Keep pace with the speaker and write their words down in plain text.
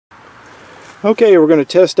Okay, we're going to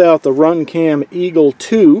test out the RunCam Eagle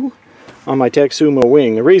 2 on my Tech Sumo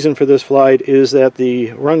wing. The reason for this flight is that the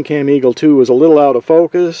RunCam Eagle 2 was a little out of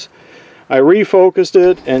focus. I refocused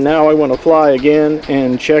it and now I want to fly again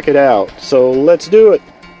and check it out. So let's do it.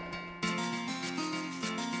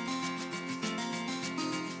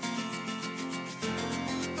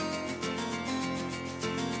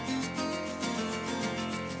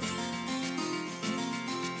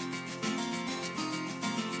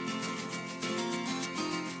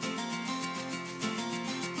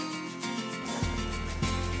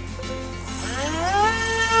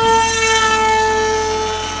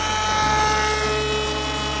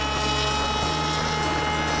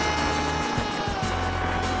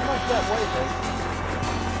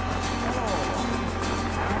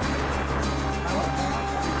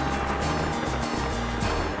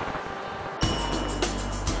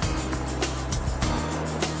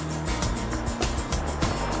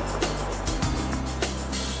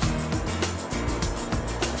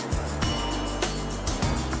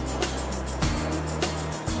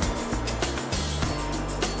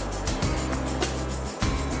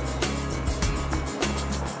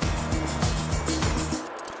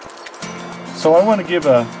 So I want to give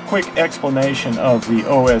a quick explanation of the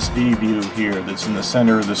OSD view here that's in the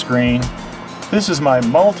center of the screen. This is my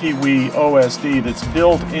multi-wii OSD that's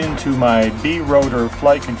built into my B-rotor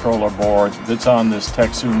flight controller board that's on this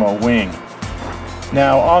Tech Sumo wing.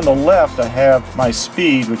 Now on the left I have my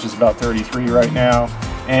speed, which is about 33 right now,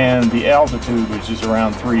 and the altitude, which is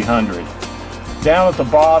around 300. Down at the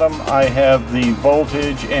bottom I have the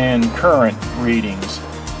voltage and current readings.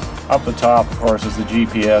 Up the top, of course, is the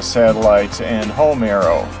GPS, satellites, and home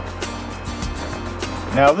arrow.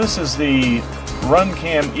 Now this is the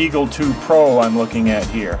RunCam Eagle 2 Pro I'm looking at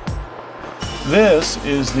here. This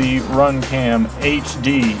is the RunCam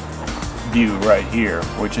HD view right here,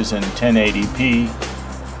 which is in 1080p,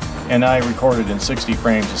 and I recorded in 60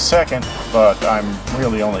 frames a second, but I'm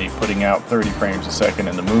really only putting out 30 frames a second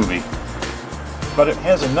in the movie. But it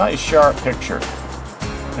has a nice sharp picture.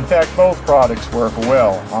 In fact, both products work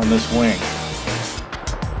well on this wing.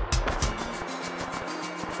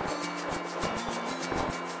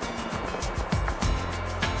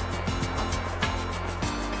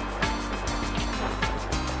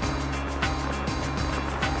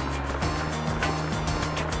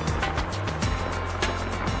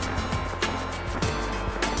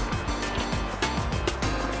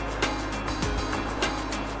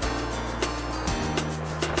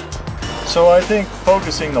 So I think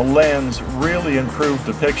focusing the lens really improved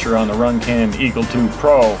the picture on the RunCam Eagle 2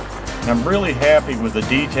 Pro. And I'm really happy with the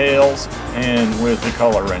details and with the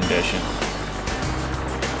color rendition.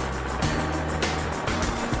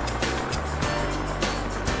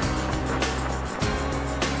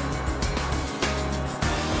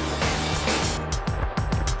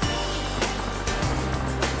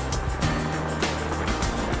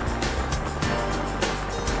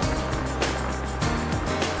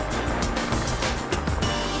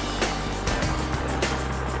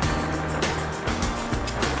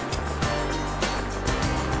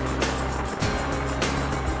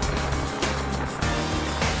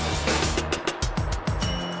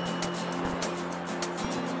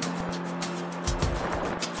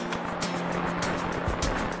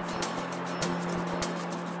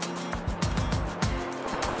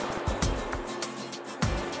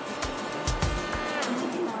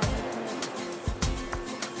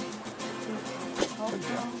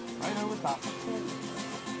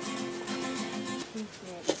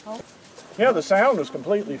 Yeah, the sound was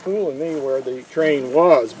completely fooling me where the train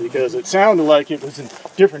was, because it sounded like it was in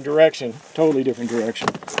a different direction, totally different direction.